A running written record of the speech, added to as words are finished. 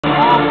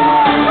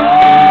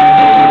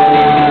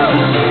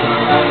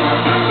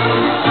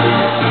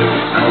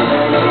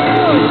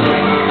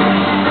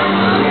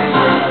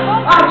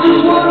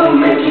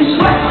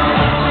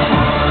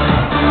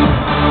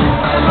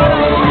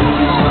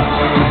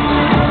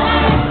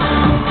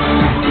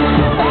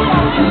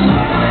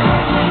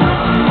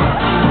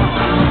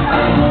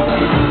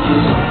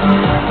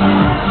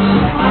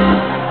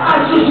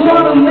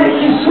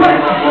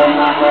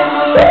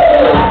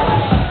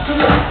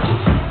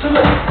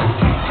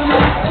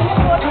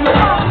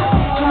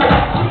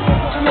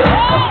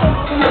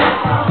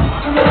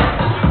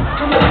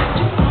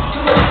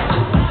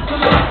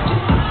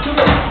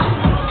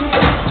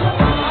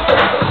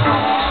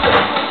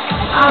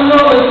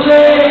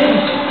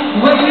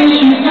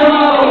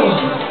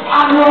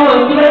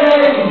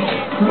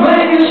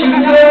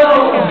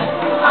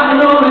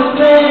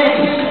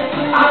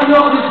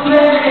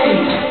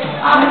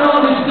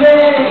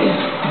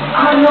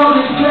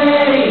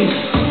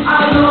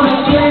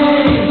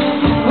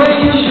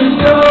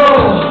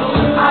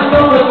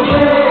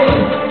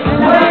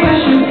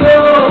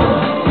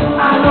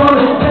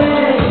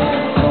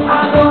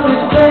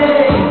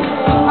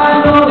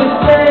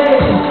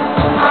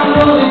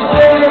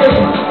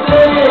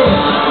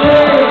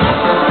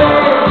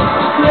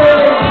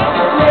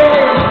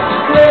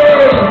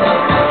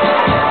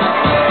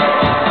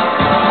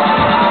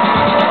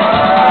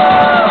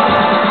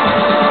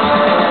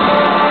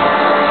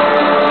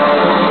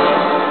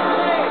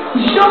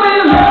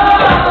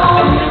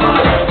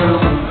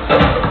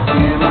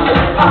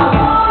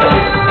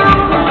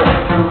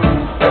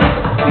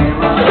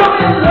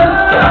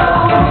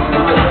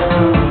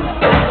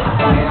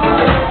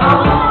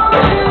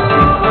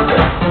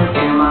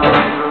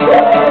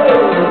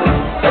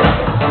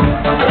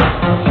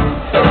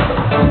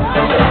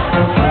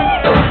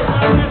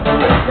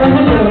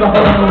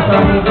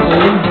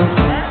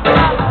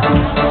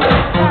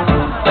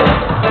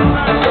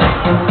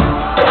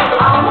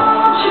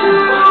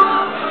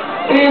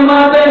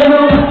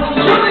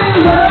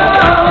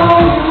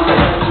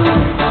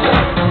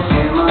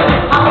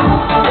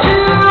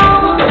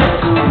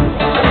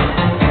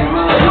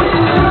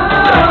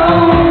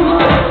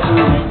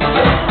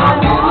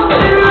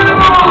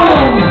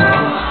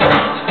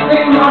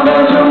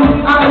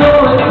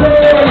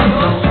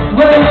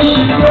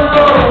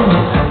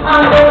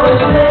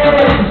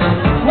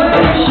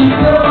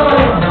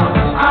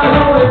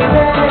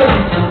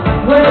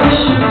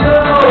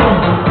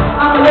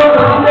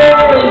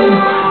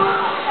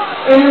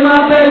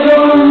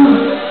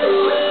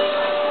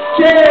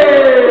Okay.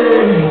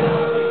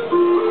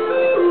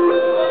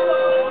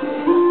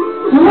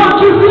 1,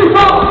 2, 3,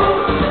 4.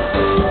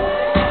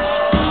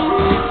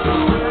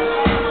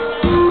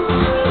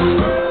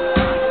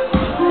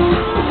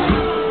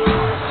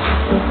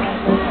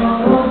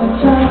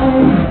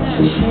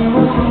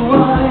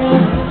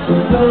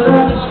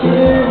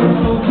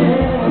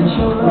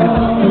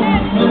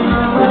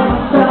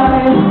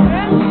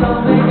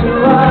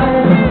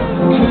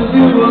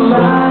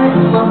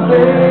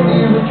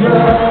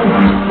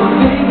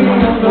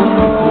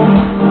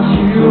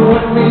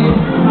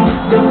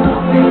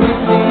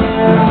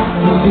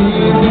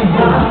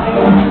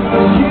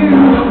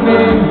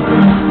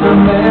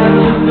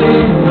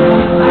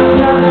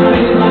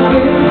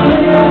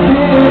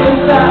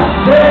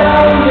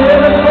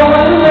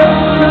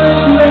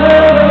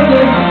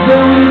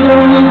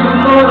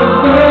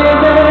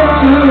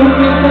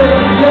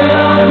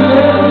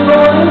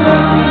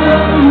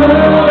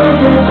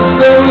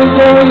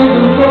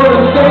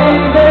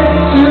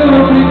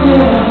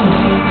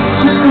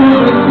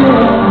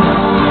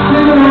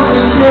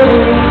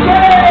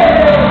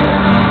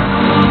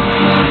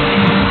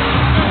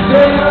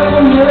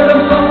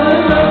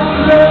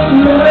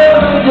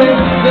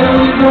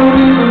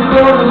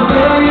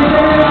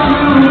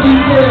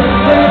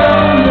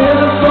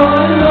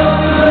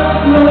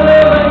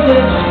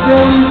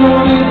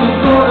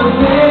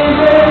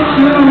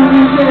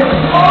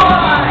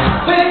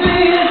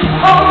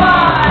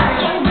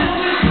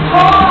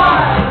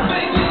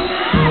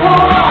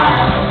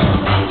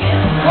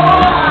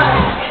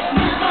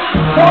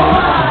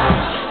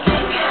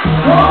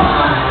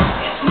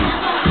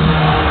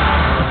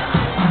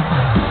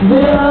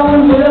 Then I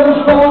will never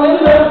fall in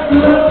love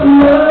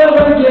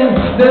again.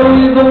 There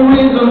is no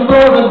reason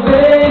for us,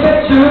 baby,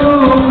 to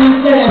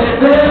pretend.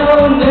 Then I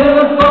will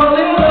never fall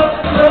in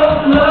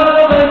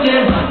love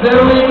again.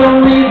 There is no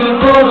reason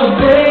for us,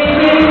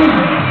 baby.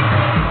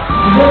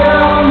 Then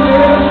I will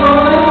never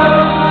fall in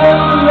love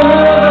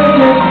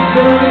again.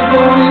 There is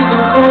no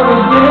reason for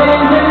us,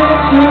 baby,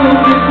 to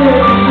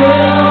pretend.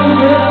 Then I will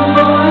never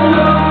fall in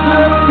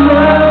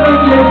love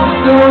again.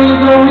 There is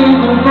no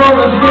reason for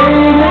us,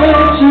 baby,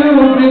 to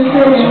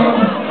pretend.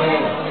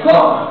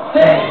 4,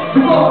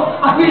 3, 4,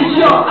 I finish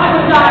your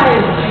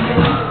appetite.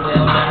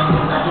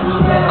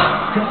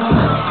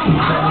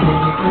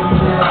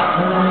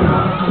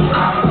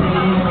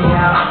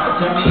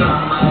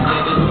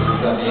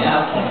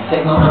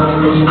 Take my money,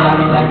 push your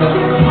body like a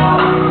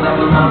let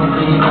me come and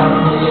see you,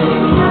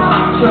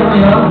 turn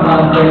me on,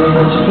 my baby,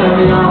 don't you turn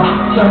me on.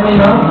 Turn me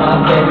on, my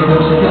baby,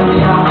 don't you turn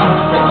me on.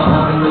 Take my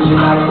money, push your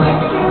body like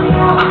a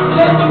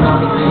let me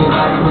come and see you,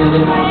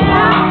 with it.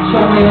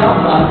 Turn me on,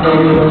 my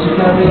baby, don't you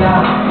turn me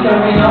on.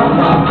 Turn me on,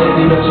 my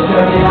baby, don't you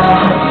turn me on.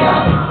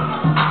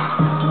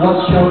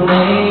 What's your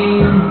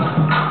name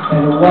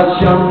and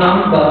what's your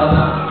number?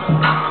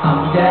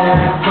 I'm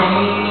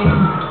dancing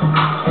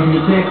and you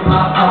take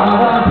my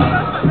order.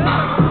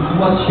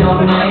 What's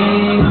your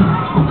name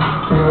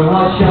and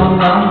what's your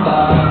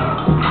number?